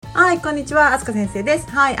はい、こんにちは、あすか先生です。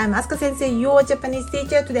Hi, I'm Asuka Sensei, your Japanese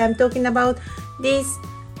teacher. Today I'm talking about this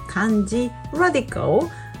kanji radical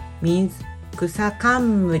means 草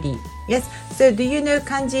冠. Yes, so do you know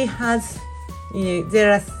kanji has,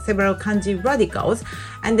 there are several kanji radicals,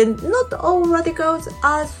 and then not all radicals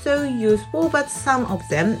are so useful, but some of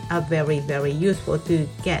them are very, very useful to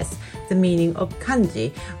guess the meaning of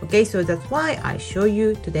kanji. Okay, so that's why I show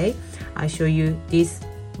you today. I show you this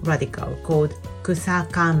radical called 草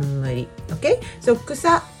冠. Okay, so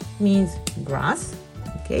草 means grass.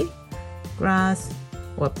 Okay, grass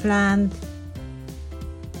or plant.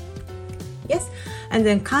 Yes, and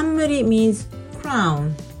then 冠 means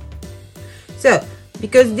crown. So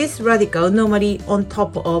because this radical normally on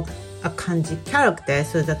top of a kanji character,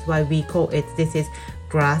 so that's why we call it, this is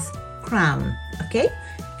grass crown. Okay,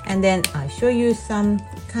 and then I show you some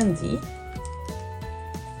kanji.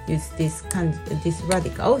 Use this kanji, this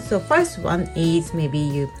radical. So first one is, maybe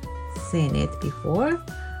you've seen it before,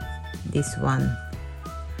 this one.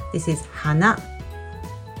 This is hana,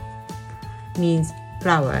 means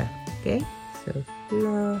flower. Okay, so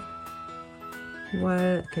flower,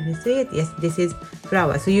 can you see it? Yes, this is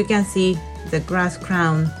flower. So you can see the grass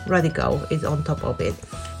crown radical is on top of it.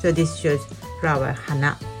 So this shows flower,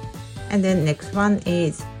 hana. And then next one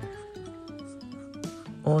is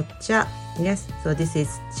ocha. Yes, so this is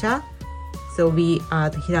cha. So we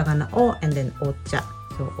add hiragana o and then ocha.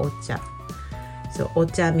 So ocha. So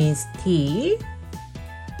ocha means tea.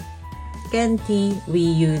 Again, tea, we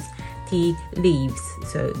use tea leaves.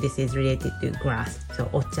 So this is related to grass. So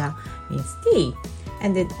ocha means tea.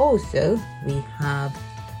 And then also we have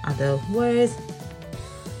other words.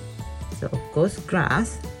 So of course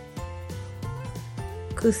grass.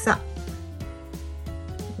 Kusa.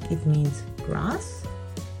 It means grass.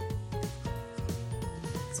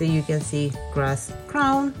 So you can see grass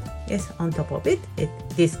crown, yes, on top of it.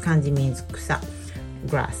 This kanji means kusa,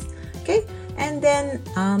 grass. Okay, and then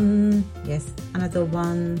yes, another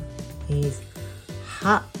one is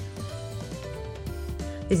ha.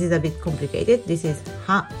 This is a bit complicated. This is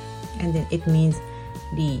ha, and then it means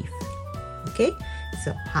leaf. Okay,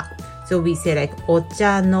 so ha. So we say like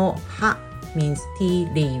ocha no ha means tea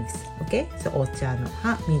leaves. Okay, so ocha no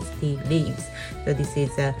ha means tea leaves. So this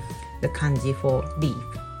is the kanji for leaf.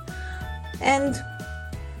 And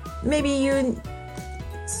maybe you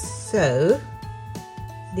saw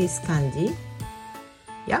this kanji.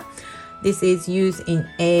 Yeah, this is used in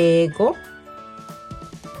eigo.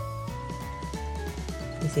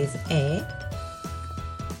 This is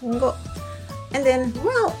eigo. And then,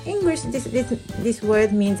 well, English, this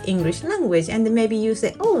word means English language. And then maybe you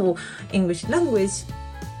say, oh, English language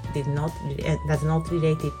does not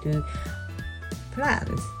related to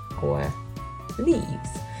plants or leaves.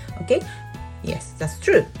 Okay. Yes, that's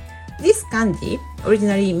true. This kanji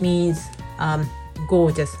originally means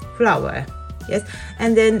gorgeous flower. Yes,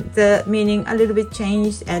 and then the meaning a little bit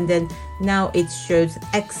changed, and then now it shows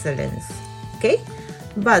excellence. Okay,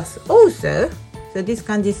 but also, so this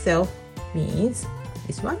kanji itself means,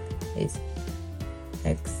 this one is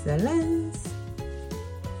excellence.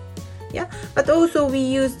 Yeah, but also we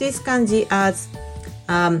use this kanji as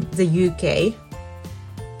the UK,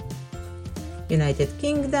 United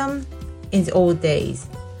Kingdom, in the old days.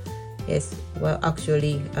 Yes, well,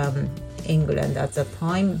 actually England at the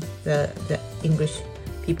time, the English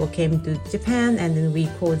people came to Japan, and then we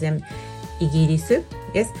call them Igirisu.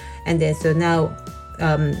 Yes, and then so now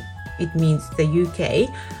it means the UK.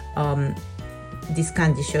 This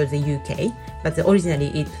kanji shows the UK, but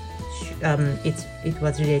originally it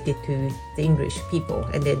was related to the English people,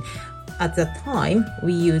 and then at the time,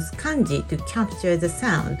 we use kanji to capture the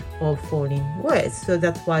sound of foreign words. So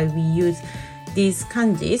that's why we use these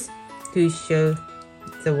kanjis to show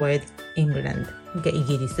the word England. Okay,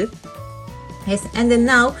 Igirisu. Yes, and then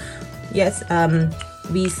now, yes,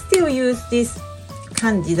 we still use this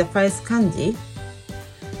kanji, the first kanji,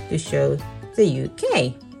 to show the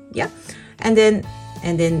UK. Yeah, and then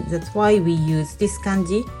that's why we use this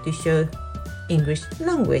kanji to show English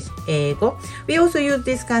language, eigo. We also use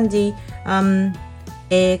this kanji,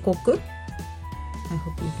 eikoku. I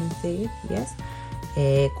hope you can say it. Yes,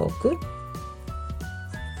 eikoku.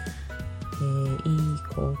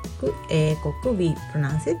 Eikoku, we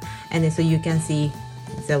pronounce it. And then so you can see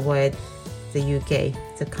the word, the UK,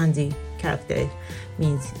 the kanji character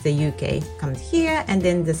means the UK comes here, and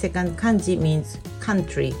then the second kanji means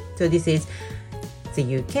country. So this is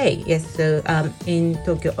the UK. Yes, so in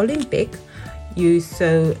Tokyo Olympic, you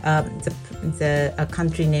saw the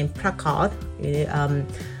country name placard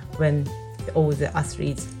when all the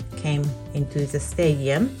athletes came into the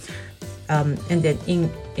stadium. And then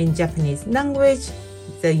in Japanese language,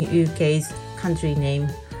 the UK's country name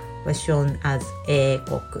was shown as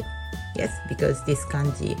Eikoku. Yes, because this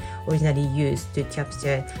kanji originally used to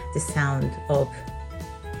capture the sound of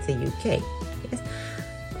the UK. Yes.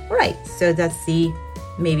 All right. So that's the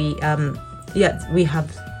maybe we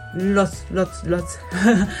have lots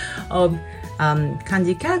of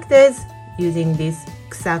kanji characters using this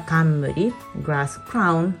kusakamburi, grass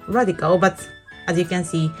crown, radical. But as you can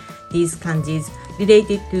see, these kanjis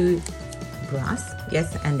related to grass.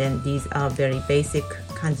 Yes, and then these are very basic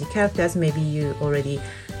kanji characters. Maybe you already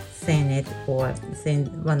seen it or seen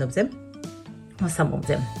one of them or some of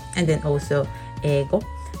them. And then also eigo,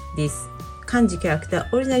 this kanji character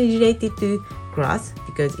originally related to grass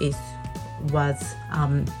because it was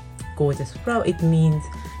gorgeous flower. It means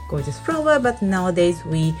gorgeous flower, but nowadays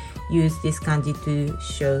we use this kanji to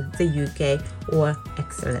show the UK or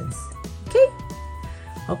excellence. Okay?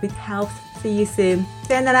 Hope it helps. See you soon.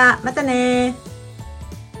 さよなら。またね。